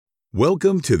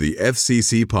Welcome to the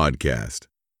FCC podcast.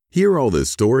 Hear all the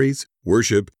stories,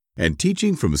 worship, and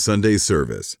teaching from Sunday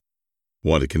service.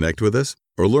 Want to connect with us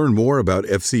or learn more about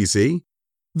FCC?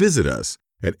 Visit us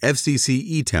at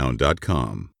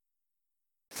fccetown.com.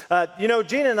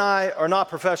 Gina and I are not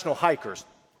professional hikers,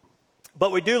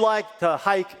 but we do like to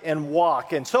hike and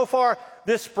walk. And so far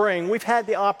this spring, we've had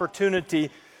the opportunity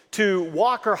to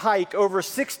walk or hike over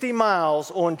 60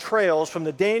 miles on trails from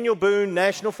the Daniel Boone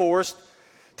National Forest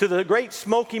to the Great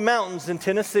Smoky Mountains in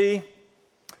Tennessee,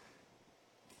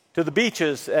 to the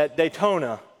beaches at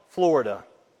Daytona, Florida.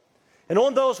 And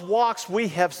on those walks, we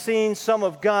have seen some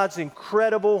of God's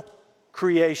incredible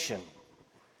creation.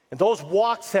 And those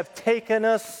walks have taken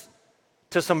us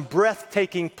to some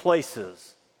breathtaking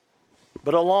places,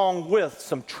 but along with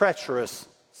some treacherous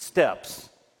steps.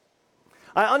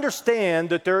 I understand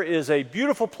that there is a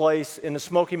beautiful place in the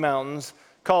Smoky Mountains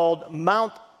called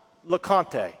Mount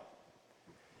LeConte.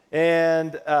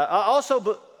 And I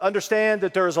also understand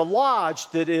that there is a lodge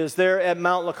that is there at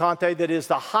Mount LeConte that is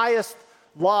the highest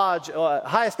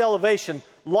elevation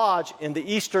lodge in the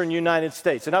eastern United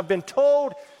States. And I've been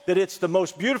told that it's the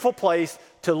most beautiful place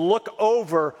to look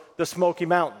over the Smoky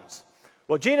Mountains.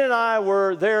 Well, Gina and I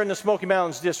were there in the Smoky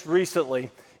Mountains just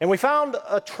recently, and we found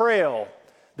a trail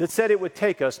that said it would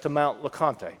take us to Mount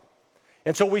LeConte.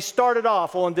 And so we started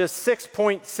off on this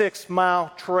 6.6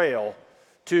 mile trail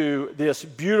to this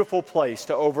beautiful place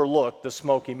to overlook the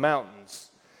Smoky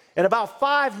Mountains. And about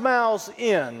 5 miles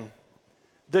in,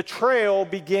 the trail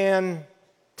began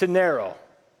to narrow.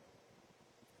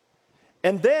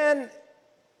 And then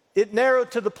it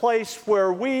narrowed to the place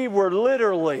where we were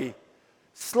literally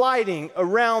sliding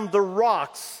around the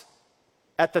rocks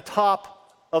at the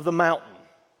top of the mountain.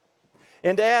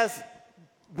 And as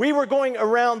we were going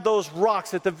around those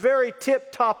rocks at the very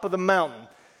tip top of the mountain,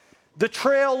 the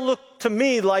trail looked to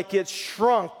me like it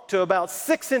shrunk to about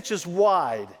 6 inches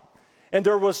wide, and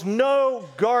there was no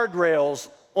guardrails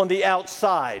on the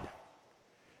outside.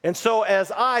 And so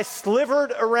as I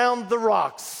slivered around the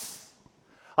rocks,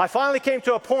 I finally came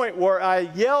to a point where I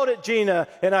yelled at Gina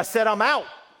and I said, "I'm out.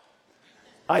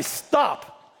 I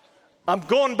stop. I'm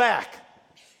going back."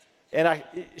 And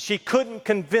she couldn't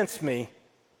convince me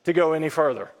to go any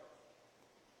further.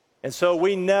 And so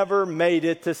we never made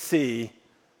it to see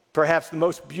perhaps the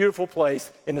most beautiful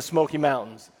place in the Smoky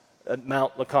Mountains, at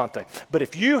Mount LeConte. But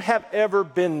if you have ever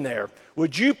been there,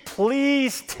 would you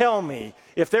please tell me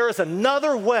if there is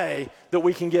another way that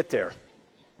we can get there?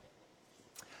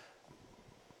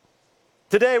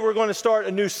 Today we're going to start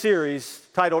a new series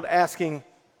titled Asking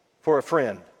for a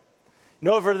Friend.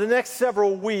 Over the next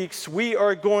several weeks, we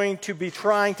are going to be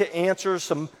trying to answer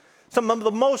some of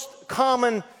the most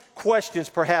common questions,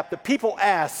 perhaps, that people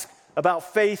ask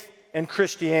about faith and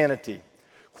Christianity.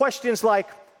 Questions like,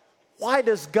 why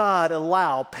does God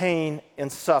allow pain and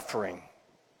suffering?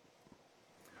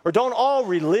 Or don't all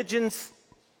religions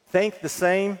think the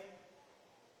same?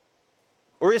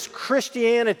 Or is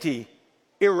Christianity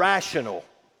irrational?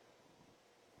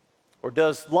 Or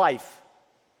does life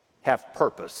have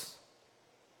purpose?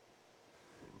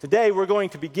 Today we're going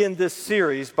to begin this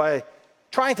series by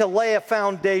trying to lay a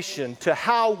foundation to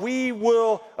how we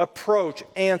will approach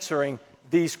answering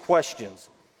these questions.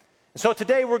 So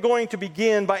today we're going to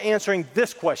begin by answering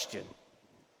this question: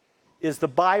 is the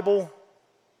Bible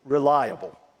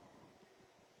reliable?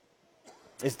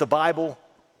 Is the Bible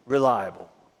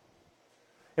reliable?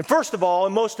 And first of all,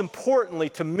 and most importantly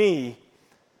to me,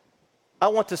 I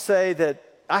want to say that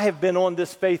I have been on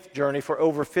this faith journey for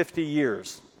over 50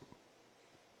 years.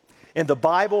 And the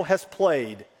Bible has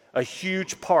played a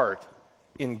huge part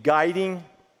in guiding,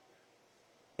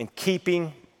 in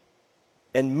keeping,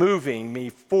 and moving me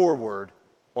forward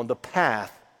on the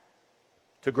path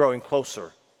to growing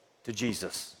closer to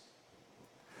Jesus.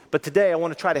 But today I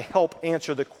want to try to help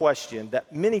answer the question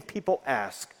that many people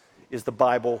ask: is the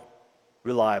Bible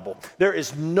reliable? There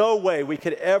is no way we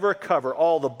could ever cover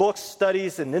all the books,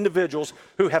 studies, and individuals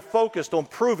who have focused on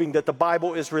proving that the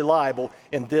Bible is reliable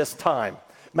in this time.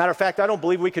 Matter of fact, I don't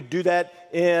believe we could do that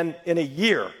in a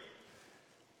year.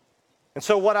 And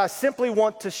so what I simply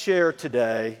want to share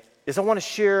today is I want to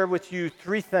share with you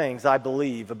 3 things I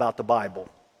believe about the Bible.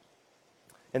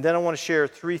 And then I want to share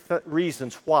 3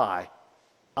 reasons why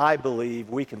I believe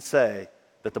we can say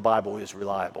that the Bible is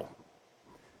reliable.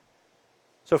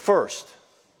 So first,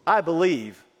 I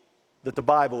believe that the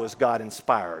Bible is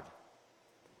God-inspired.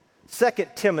 2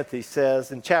 Timothy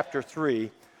says in chapter 3,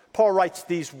 Paul writes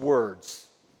these words: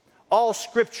 "All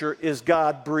Scripture is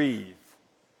God-breathed,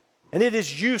 and it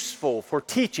is useful for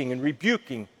teaching and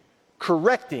rebuking,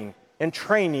 correcting and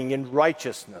training in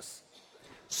righteousness,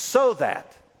 so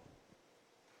that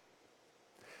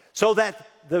so that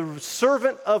the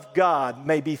servant of God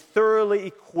may be thoroughly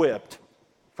equipped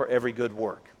for every good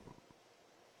work.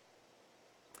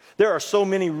 There are so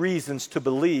many reasons to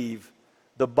believe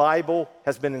the Bible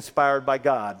has been inspired by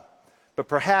God, but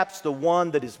perhaps the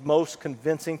one that is most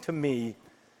convincing to me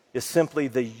is simply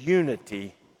the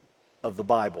unity of the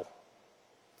Bible.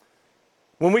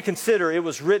 When we consider it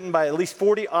was written by at least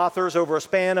 40 authors over a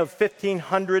span of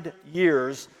 1,500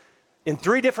 years in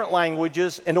 3 different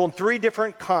languages and on 3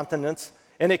 different continents,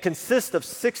 and it consists of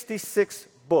 66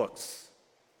 books.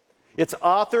 Its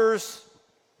authors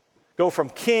go from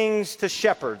kings to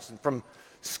shepherds and from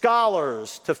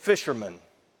scholars to fishermen.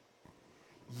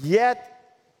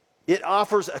 Yet it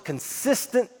offers a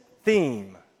consistent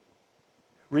theme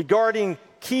regarding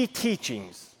key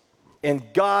teachings and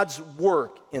God's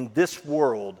work in this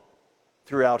world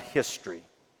throughout history.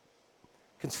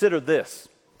 Consider this.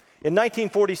 In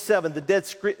 1947,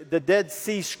 the Dead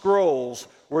Sea Scrolls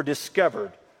were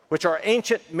discovered, which are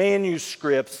ancient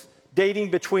manuscripts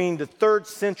dating between the 3rd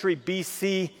century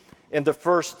BC and the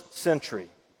 1st century.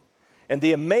 And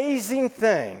the amazing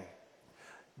thing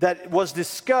that was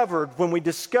discovered when we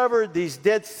discovered these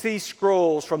Dead Sea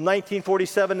Scrolls from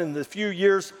 1947 and the few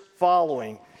years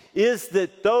following is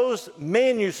that those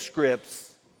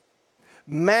manuscripts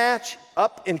match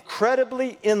up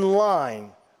incredibly in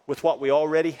line with what we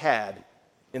already had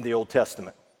in the Old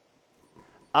Testament.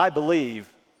 I believe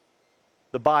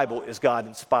the Bible is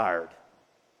God-inspired.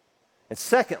 And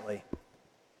secondly,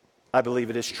 I believe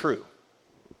it is true.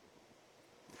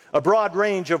 A broad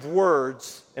range of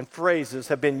words and phrases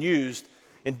have been used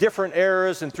in different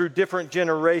eras and through different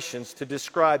generations to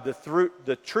describe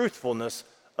the truthfulness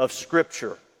of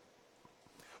Scripture.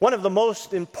 One of the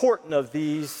most important of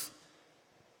these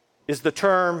is the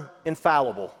term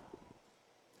infallible.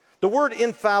 The word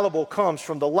infallible comes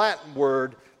from the Latin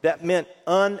word that meant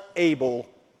unable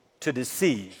to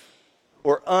deceive,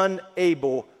 or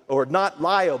unable or not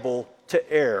liable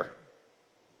to err.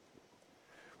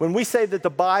 When we say that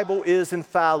the Bible is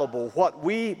infallible, what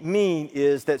we mean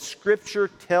is that Scripture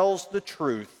tells the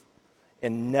truth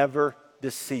and never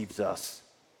deceives us.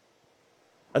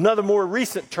 Another more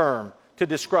recent term to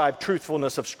describe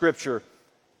truthfulness of Scripture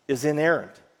is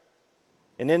inerrant.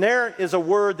 And inerrant is a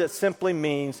word that simply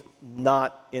means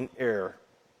not in error.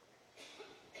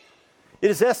 It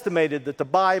is estimated that the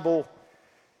Bible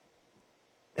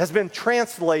has been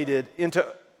translated into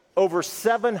over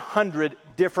 700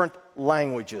 different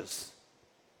languages.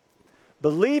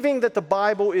 Believing that the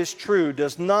Bible is true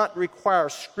does not require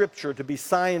Scripture to be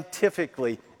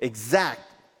scientifically exact,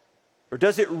 or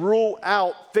does it rule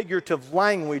out figurative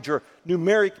language or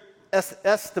numeric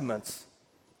estimates,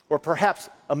 or perhaps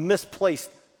a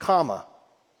misplaced comma.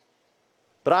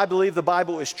 But I believe the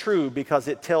Bible is true because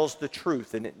it tells the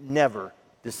truth and it never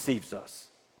deceives us.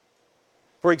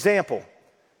 For example,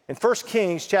 in 1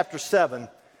 Kings chapter 7,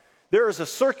 there is a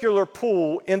circular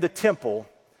pool in the temple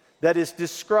that is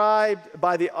described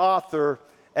by the author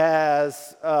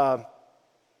as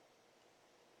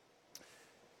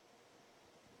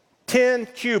 10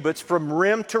 cubits from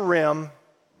rim to rim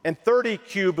and 30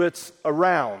 cubits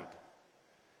around.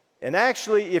 And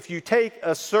actually, if you take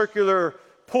a circular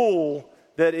pool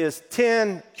that is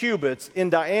 10 cubits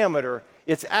in diameter,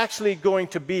 it's actually going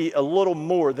to be a little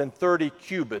more than 30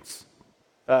 cubits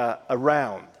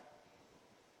around.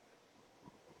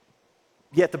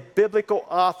 Yet the biblical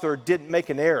author didn't make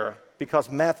an error because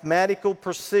mathematical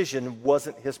precision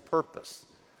wasn't his purpose.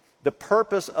 The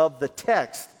purpose of the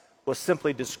text was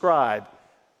simply describe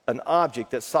an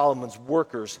object that Solomon's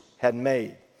workers had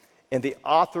made. And the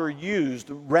author used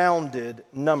rounded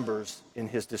numbers in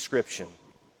his description.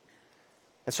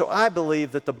 And so I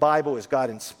believe that the Bible is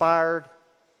God-inspired,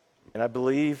 and I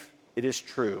believe it is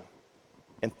true.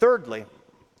 And thirdly,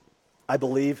 I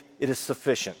believe it is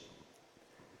sufficient.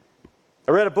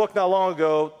 I read a book not long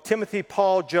ago. Timothy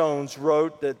Paul Jones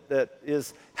wrote that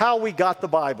is How We Got the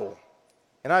Bible.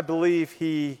 And I believe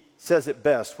he says it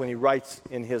best when he writes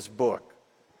in his book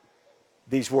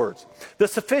these words. The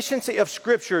sufficiency of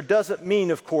Scripture doesn't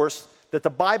mean, of course, that the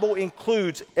Bible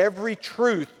includes every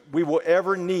truth we will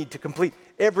ever need to complete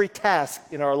every task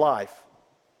in our life.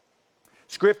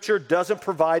 Scripture doesn't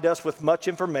provide us with much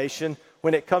information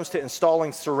when it comes to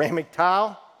installing ceramic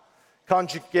tile,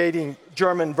 conjugating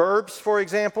German verbs, for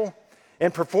example,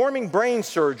 and performing brain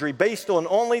surgery based on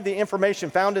only the information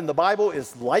found in the Bible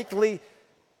is likely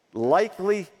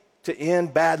to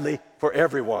end badly for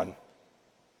everyone.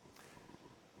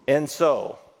 And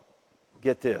so,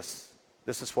 get this.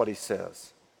 This is what he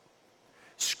says.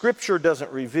 Scripture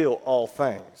doesn't reveal all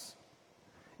things.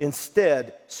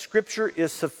 Instead, Scripture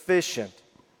is sufficient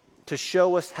to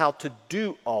show us how to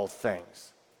do all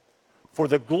things for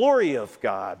the glory of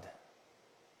God,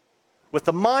 with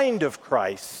the mind of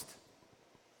Christ,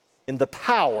 in the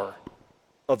power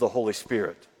of the Holy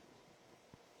Spirit.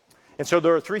 And so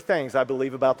there are three things I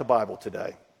believe about the Bible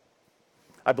today.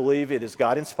 I believe it is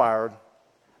God-inspired,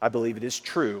 I believe it is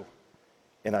true,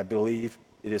 and I believe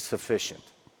it is sufficient.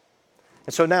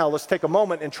 And so now let's take a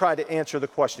moment and try to answer the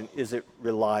question, is it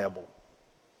reliable?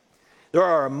 There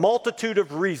are a multitude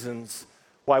of reasons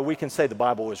why we can say the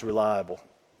Bible is reliable.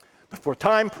 But for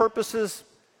time purposes,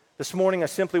 this morning I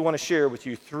simply want to share with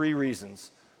you three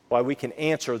reasons why we can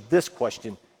answer this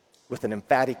question with an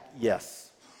emphatic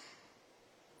yes.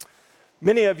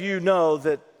 Many of you know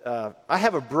that I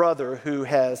have a brother who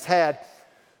has had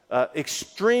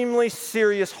extremely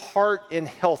serious heart and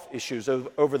health issues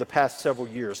over the past several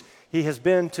years. He has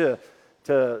been to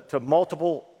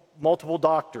multiple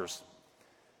doctors.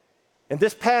 And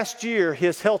this past year,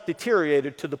 his health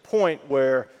deteriorated to the point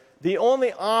where the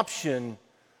only option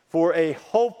for a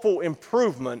hopeful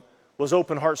improvement was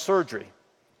open heart surgery.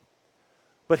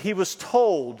 But he was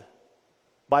told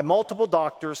by multiple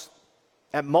doctors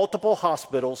at multiple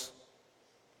hospitals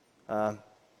that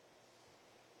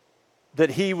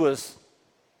he was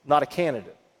not a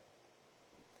candidate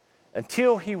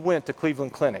until he went to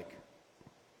Cleveland Clinic.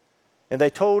 And they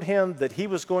told him that he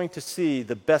was going to see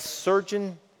the best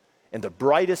surgeon and the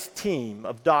brightest team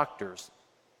of doctors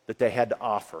that they had to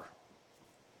offer.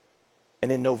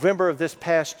 And in November of this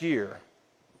past year,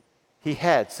 he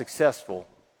had successful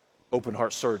open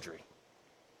heart surgery.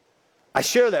 I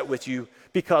share that with you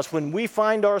because when we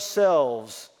find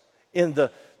ourselves in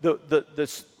the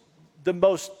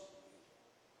most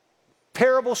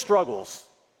terrible struggles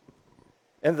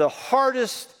and the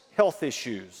hardest health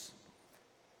issues,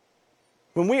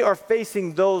 when we are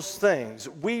facing those things,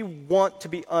 we want to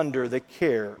be under the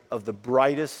care of the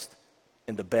brightest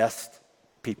and the best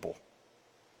people.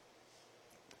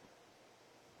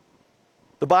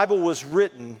 The Bible was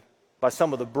written by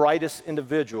some of the brightest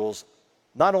individuals,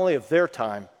 not only of their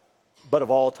time, but of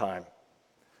all time.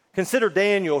 Consider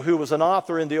Daniel, who was an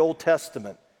author in the Old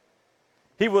Testament.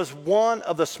 He was one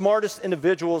of the smartest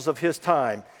individuals of his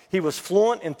time. He was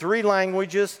fluent in 3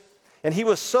 languages, and he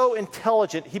was so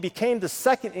intelligent, he became the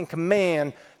second in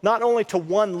command, not only to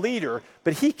one leader,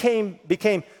 but he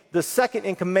became the second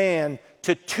in command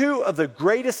to 2 of the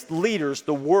greatest leaders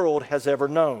the world has ever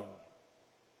known,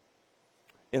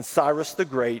 in Cyrus the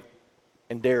Great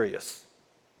and Darius.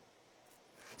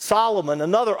 Solomon,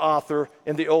 another author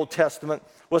in the Old Testament,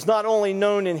 was not only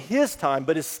known in his time,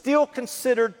 but is still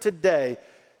considered today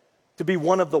to be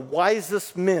one of the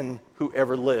wisest men who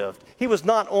ever lived. He was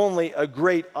not only a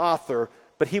great author,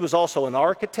 but he was also an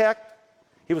architect,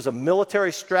 he was a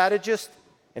military strategist,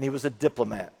 and he was a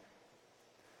diplomat.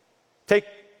 Take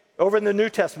over in the New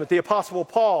Testament, the Apostle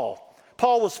Paul.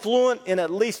 Paul was fluent in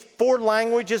at least 4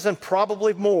 languages and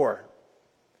probably more.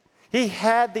 He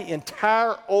had the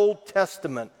entire Old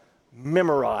Testament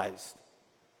memorized,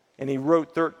 and he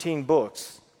wrote 13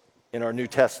 books in our New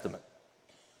Testament.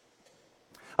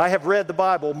 I have read the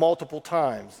Bible multiple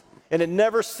times, and it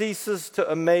never ceases to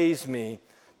amaze me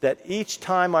that each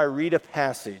time I read a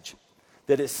passage,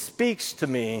 that it speaks to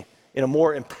me in a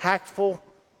more impactful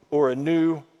or a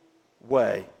new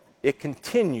way. It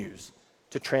continues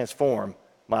to transform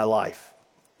my life.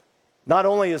 Not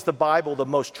only is the Bible the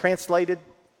most translated,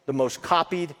 the most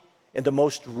copied, and the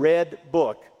most read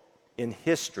book in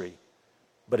history,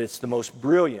 but it's the most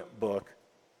brilliant book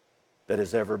that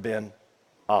has ever been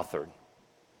authored.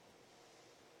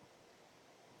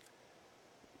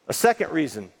 A second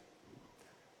reason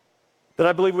that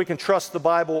I believe we can trust the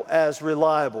Bible as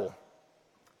reliable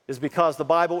is because the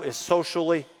Bible is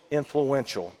socially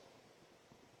influential.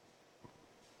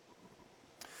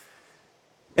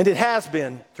 And it has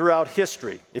been throughout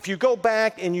history. If you go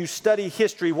back and you study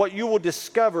history, what you will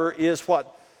discover is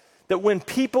that when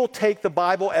people take the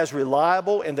Bible as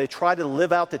reliable and they try to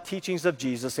live out the teachings of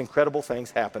Jesus, incredible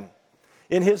things happen.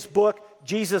 In his book,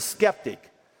 Jesus Skeptic,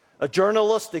 a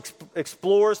journalist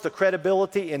explores the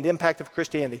credibility and impact of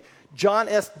Christianity. John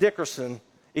S. Dickerson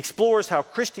explores how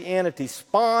Christianity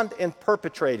spawned and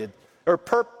perpetuated,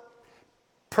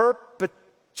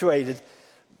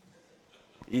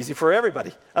 easy for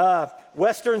everybody,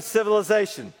 Western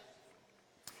civilization,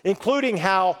 including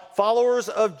how followers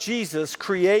of Jesus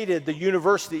created the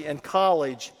university and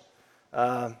college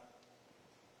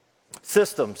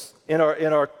systems in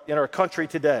our country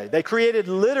today. They created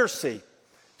literacy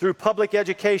through public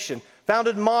education,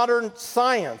 founded modern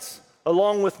science,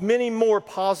 along with many more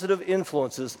positive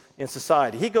influences in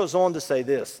society. He goes on to say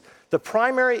this: the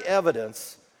primary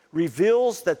evidence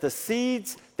reveals that the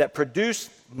seeds that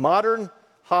produced modern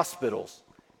hospitals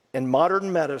and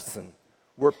modern medicine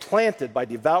were planted by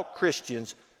devout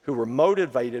Christians who were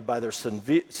motivated by their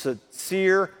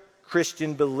sincere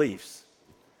Christian beliefs.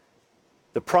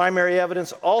 The primary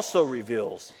evidence also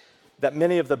reveals that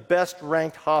many of the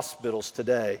best-ranked hospitals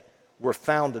today were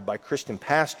founded by Christian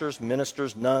pastors,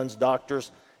 ministers, nuns,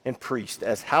 doctors, and priests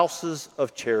as houses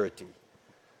of charity.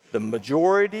 The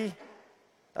majority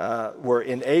were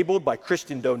enabled by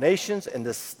Christian donations, and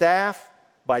the staff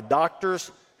by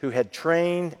doctors who had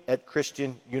trained at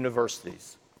Christian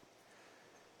universities.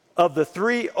 Of the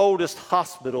 3 oldest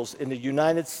hospitals in the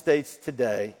United States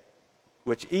today,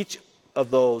 which each of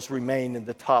those remain in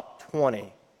the top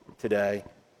 20 today,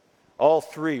 all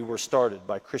 3 were started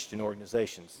by Christian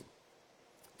organizations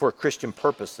for Christian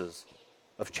purposes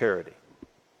of charity.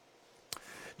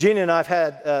 Gina and I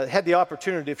have had the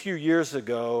opportunity a few years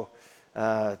ago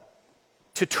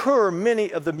to tour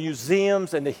many of the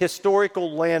museums and the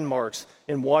historical landmarks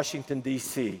in Washington,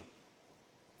 D.C.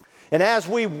 And as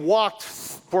we walked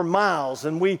for miles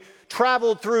and we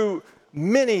traveled through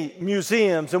many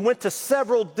museums and went to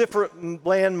several different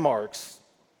landmarks,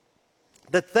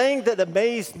 the thing that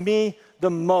amazed me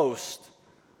the most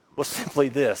was simply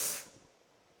this: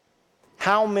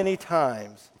 how many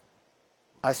times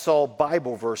I saw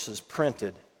Bible verses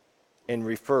printed and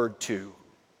referred to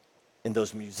in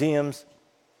those museums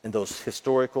and those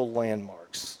historical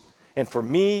landmarks. And for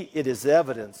me, it is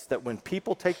evidence that when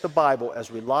people take the Bible as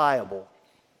reliable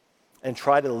and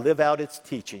try to live out its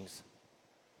teachings,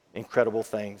 incredible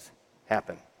things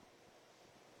happen.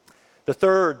 The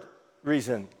third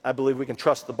reason I believe we can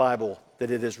trust the Bible,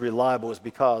 that it is reliable, is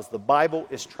because the Bible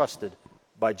is trusted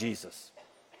by Jesus.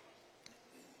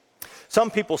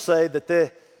 Some people say that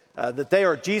they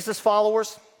are Jesus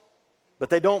followers, but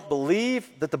they don't believe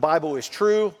that the Bible is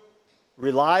true,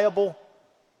 reliable,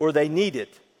 or they need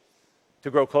it to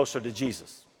grow closer to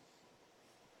Jesus.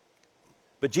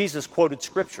 But Jesus quoted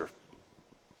Scripture.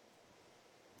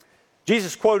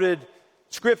 Jesus quoted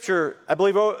Scripture, I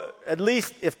believe, at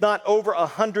least, if not over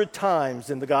 100 times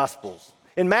in the Gospels.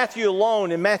 In Matthew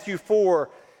alone, in Matthew 4,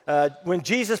 when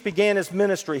Jesus began his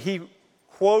ministry, he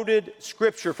quoted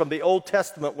Scripture from the Old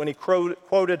Testament when he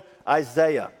quoted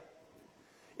Isaiah.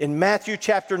 In Matthew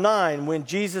chapter 9, when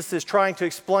Jesus is trying to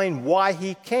explain why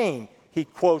he came, he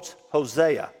quotes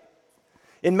Hosea.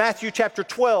 In Matthew chapter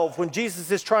 12, when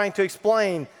Jesus is trying to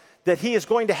explain that he is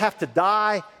going to have to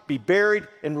die, be buried,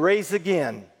 and raise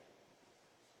again,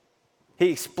 he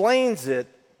explains it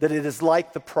that it is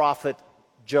like the prophet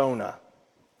Jonah.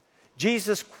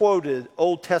 Jesus quoted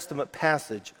Old Testament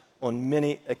passage on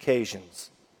many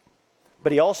occasions.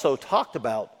 But he also talked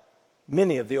about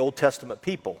many of the Old Testament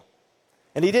people.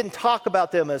 And he didn't talk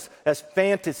about them as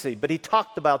fantasy, but he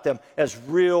talked about them as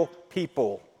real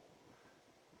people.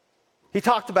 He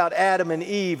talked about Adam and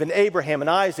Eve and Abraham and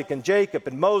Isaac and Jacob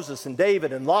and Moses and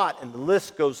David and Lot, and the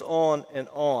list goes on and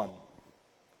on.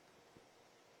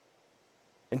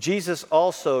 And Jesus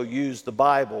also used the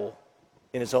Bible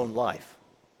in his own life.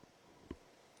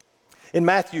 In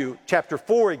Matthew chapter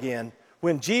 4 again,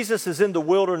 when Jesus is in the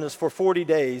wilderness for 40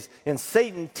 days and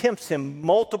Satan tempts him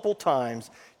multiple times,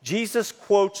 Jesus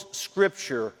quotes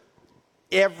Scripture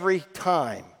every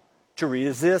time to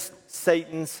resist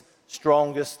Satan's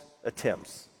strongest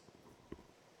attempts.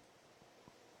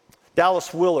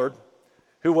 Dallas Willard,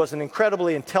 who was an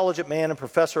incredibly intelligent man and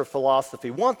professor of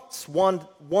philosophy, once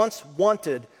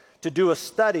wanted to do a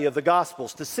study of the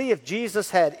Gospels to see if Jesus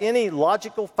had any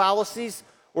logical fallacies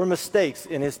or mistakes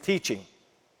in his teaching.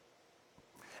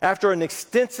 After an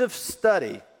extensive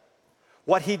study,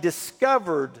 what he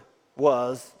discovered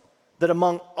was that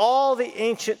among all the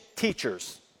ancient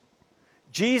teachers,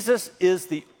 Jesus is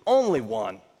the only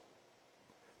one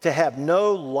to have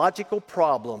no logical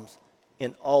problems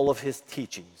in all of his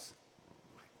teachings.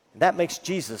 And that makes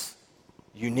Jesus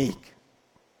unique.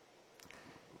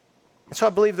 And so I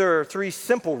believe there are 3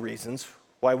 simple reasons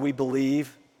why we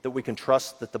believe that we can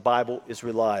trust that the Bible is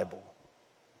reliable.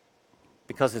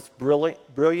 Because it's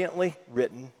brilliantly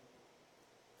written,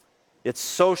 it's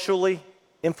socially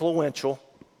influential,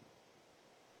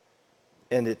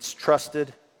 and it's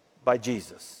trusted by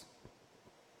Jesus.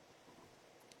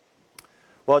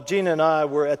 While Gina and I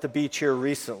were at the beach here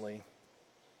recently,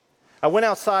 I went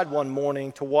outside one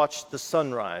morning to watch the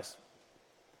sunrise.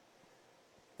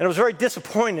 And I was very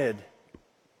disappointed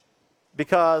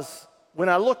because when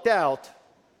I looked out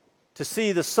to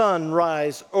see the sun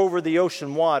rise over the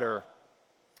ocean water,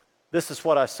 this is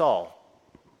what I saw.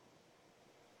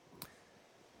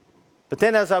 But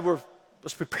then as I was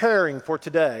preparing for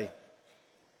today,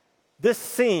 this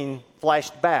scene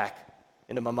flashed back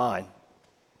into my mind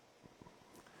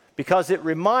because it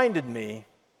reminded me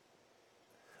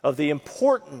of the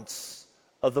importance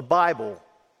of the Bible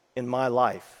in my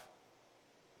life.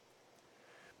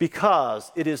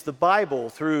 Because it is the Bible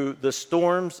through the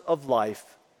storms of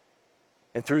life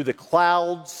and through the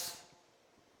clouds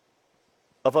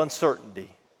of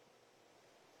uncertainty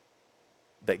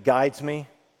that guides me,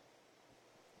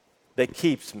 that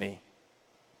keeps me,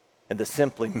 and that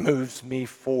simply moves me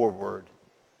forward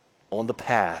on the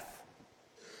path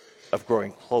of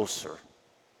growing closer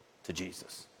to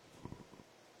Jesus.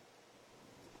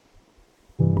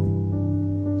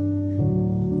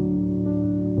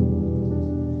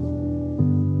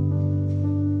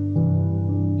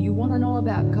 You want to know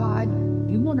about God?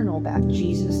 You want to know about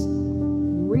Jesus?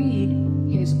 Read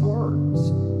his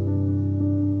words.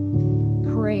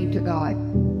 Pray to God.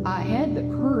 I had the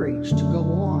courage to go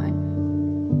on.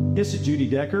 This is Judy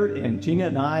Deckard, and Gina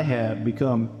and I have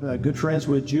become good friends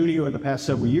with Judy over the past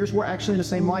several years. We're actually in the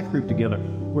same life group together,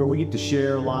 where we get to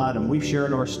share a lot, and we've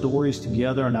shared our stories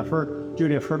together. And I've heard,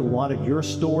 Judy, I've heard a lot of your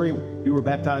story. You were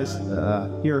baptized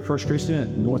here at First Christian at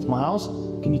North Miles.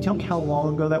 Can you tell me how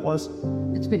long ago that was?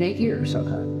 It's been 8 years.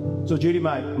 Okay. So, Judy,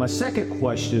 my second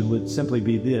question would simply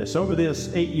be this. Over this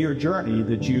 8-year journey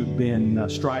that you've been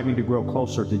striving to grow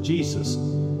closer to Jesus,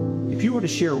 if you were to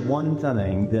share one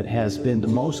thing that has been the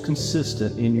most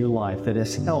consistent in your life, that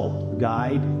has helped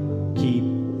guide, keep,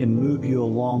 and move you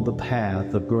along the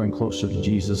path of growing closer to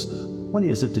Jesus, what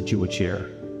is it that you would share?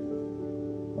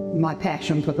 My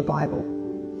passion for the Bible.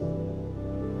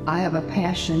 I have a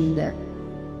passion that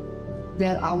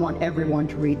I want everyone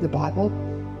to read the Bible.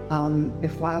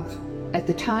 At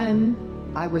the time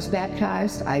I was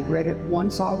baptized, I read it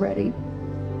once already,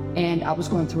 and I was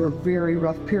going through a very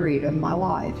rough period in my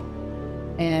life.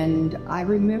 And I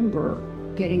remember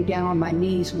getting down on my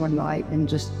knees one night and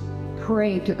just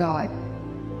praying to God.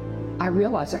 I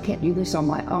realized I can't do this on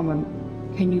my own.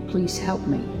 Can you please help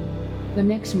me? The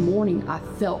next morning I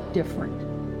felt different.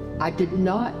 I did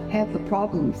not have the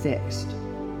problem fixed,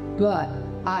 but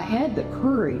I had the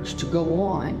courage to go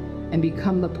on and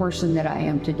become the person that I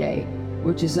am today,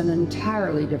 which is an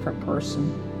entirely different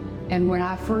person. And when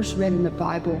I first read in the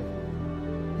Bible,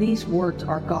 these words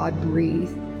are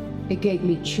God-breathed. It gave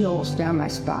me chills down my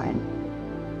spine.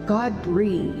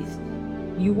 God-breathed.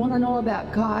 You want to know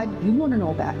about God? You want to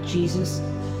know about Jesus?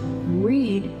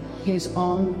 Read his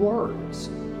own words.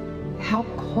 How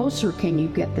closer can you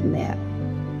get than that?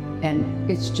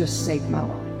 And it's just saved my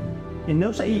life. In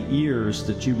those 8 years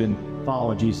that you've been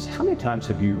following Jesus, how many times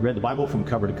have you read the Bible from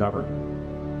cover to cover?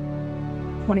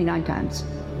 29 times.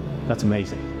 That's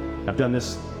amazing. I've done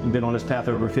this, been on this path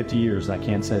over 50 years. I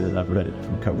can't say that I've read it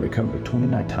from cover to cover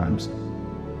 29 times.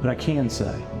 But I can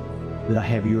say that I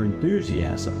have your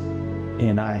enthusiasm.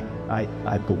 And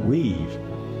I believe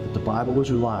that the Bible is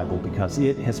reliable because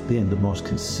it has been the most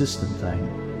consistent thing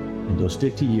in those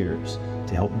 50 years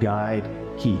to help guide,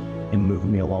 keep, and move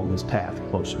me along this path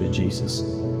closer to Jesus.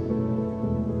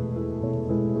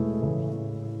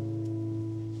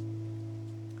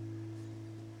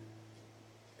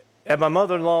 At my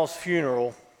mother-in-law's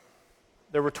funeral,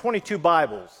 there were 22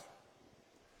 Bibles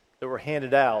that were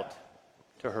handed out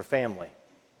to her family.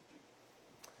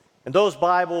 And those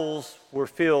Bibles were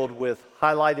filled with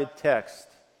highlighted text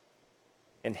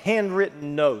and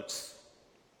handwritten notes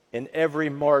in every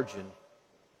margin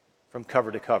from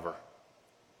cover to cover.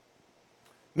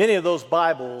 Many of those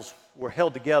Bibles were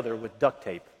held together with duct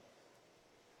tape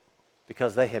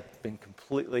because they had been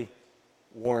completely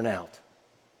worn out.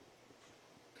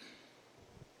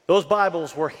 Those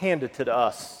Bibles were handed to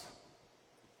us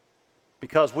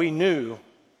because we knew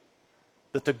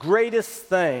that the greatest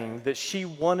thing that she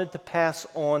wanted to pass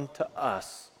on to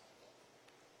us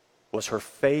was her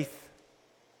faith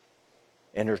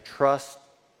and her trust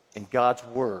in God's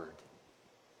Word,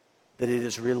 that it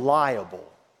is reliable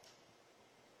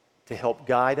to help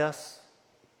guide us,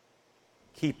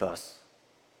 keep us,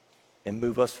 and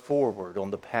move us forward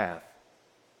on the path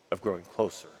of growing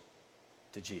closer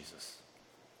to Jesus.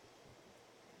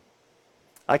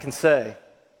 I can say,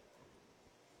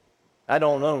 I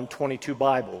don't own 22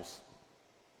 Bibles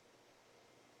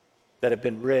that have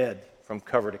been read from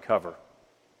cover to cover.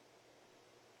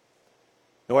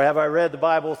 Nor have I read the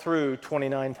Bible through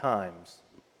 29 times.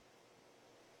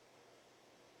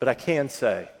 But I can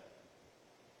say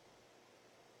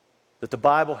that the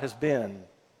Bible has been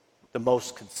the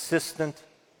most consistent,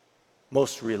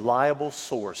 most reliable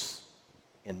source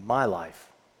in my life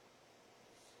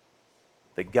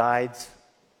that guides,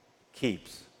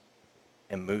 keeps,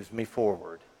 and moves me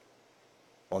forward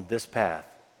on this path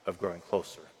of growing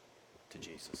closer to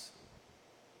Jesus.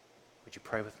 Would you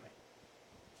pray with me?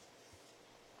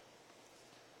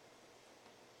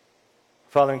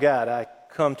 Father God, I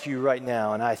come to you right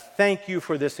now, and I thank you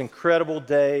for this incredible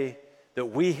day that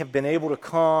we have been able to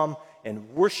come and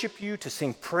worship you, to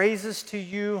sing praises to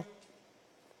you,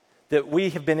 that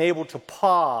we have been able to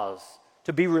pause,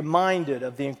 to be reminded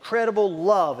of the incredible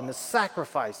love and the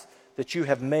sacrifice that you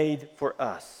have made for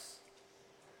us,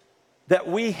 that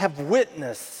we have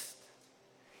witnessed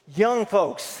young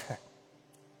folks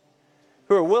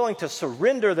who are willing to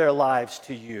surrender their lives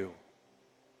to you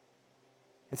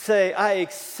and say, I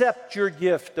accept your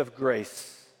gift of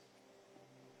grace,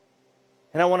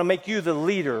 and I want to make you the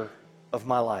leader of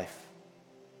my life.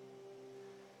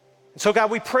 And so, God,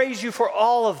 we praise you for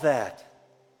all of that.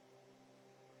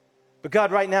 But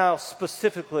God, right now,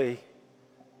 specifically,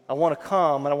 I want to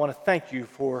come and I want to thank you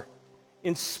for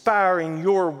inspiring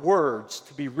your words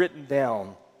to be written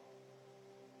down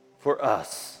for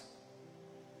us.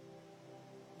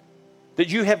 That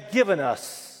you have given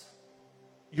us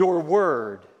your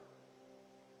word,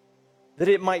 that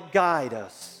it might guide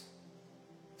us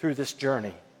through this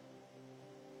journey,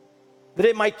 that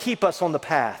it might keep us on the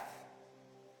path,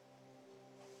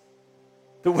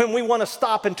 that when we want to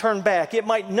stop and turn back, it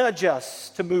might nudge us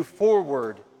to move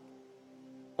forward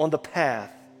on the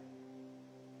path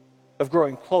of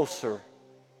growing closer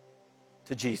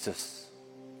to Jesus.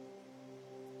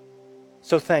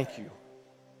 So thank you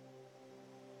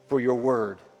for your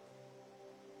word.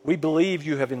 We believe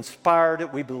you have inspired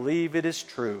it. We believe it is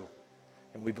true.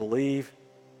 And we believe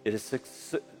it is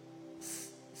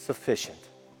sufficient.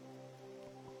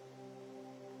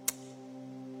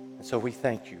 And so we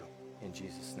thank you in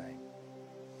Jesus' name.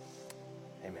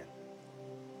 Amen.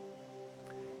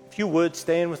 If you would,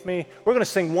 stand with me. We're going to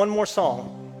sing one more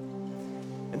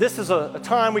song. And this is a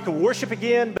time we can worship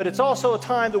again, but it's also a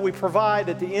time that we provide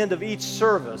at the end of each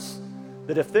service,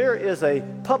 that if there is a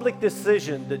public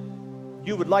decision that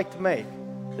you would like to make,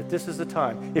 that this is the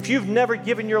time. If you've never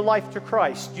given your life to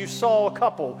Christ, you saw a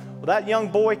couple, well, that young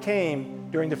boy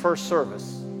came during the first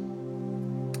service,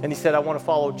 and he said, I want to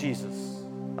follow Jesus.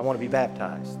 I want to be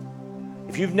baptized.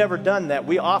 If you've never done that,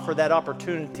 we offer that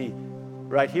opportunity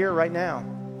right here, right now.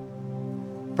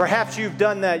 Perhaps you've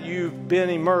done that, you've been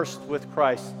immersed with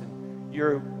Christ,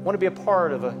 you want to be a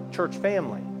part of a church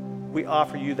family. We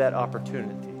offer you that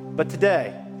opportunity. But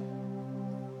today,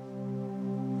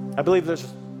 I believe there's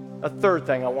a third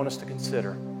thing I want us to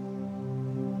consider.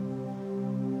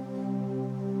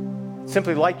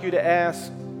 Simply like you to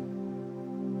ask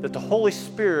that the Holy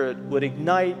Spirit would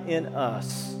ignite in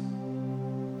us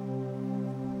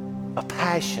a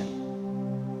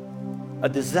passion, a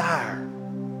desire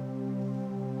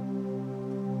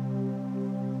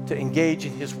to engage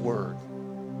in His Word,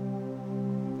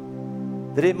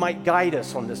 that it might guide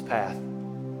us on this path,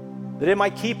 that it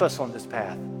might keep us on this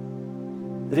path,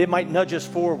 that it might nudge us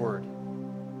forward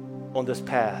on this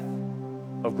path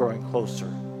of growing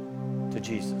closer to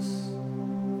Jesus.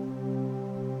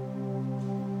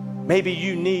 Maybe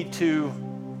you need to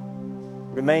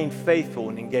remain faithful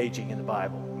in engaging in the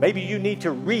Bible. Maybe you need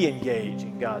to re-engage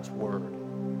in God's Word.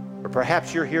 Or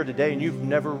perhaps you're here today and you've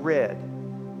never read.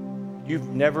 You've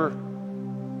never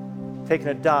taken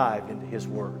a dive into His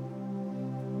Word.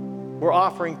 We're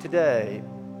offering today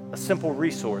a simple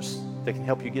resource that can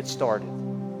help you get started.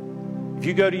 If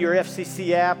you go to your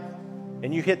FCC app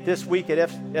and you hit this week at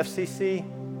FCC,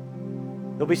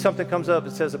 there'll be something comes up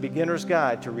that says a beginner's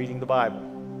guide to reading the Bible.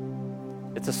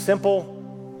 It's a simple,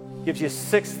 gives you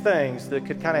 6 things that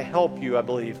could kind of help you, I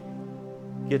believe,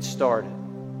 get started.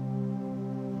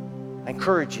 I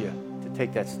encourage you to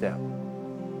take that step.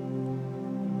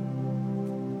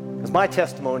 Because my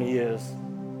testimony is,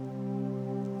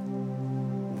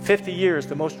 in 50 years,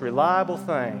 the most reliable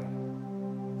thing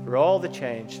through all the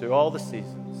change, through all the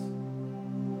seasons,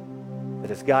 that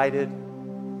has guided,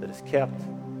 that has kept,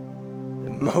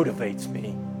 that motivates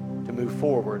me to move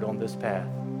forward on this path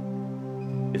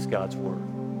is God's Word.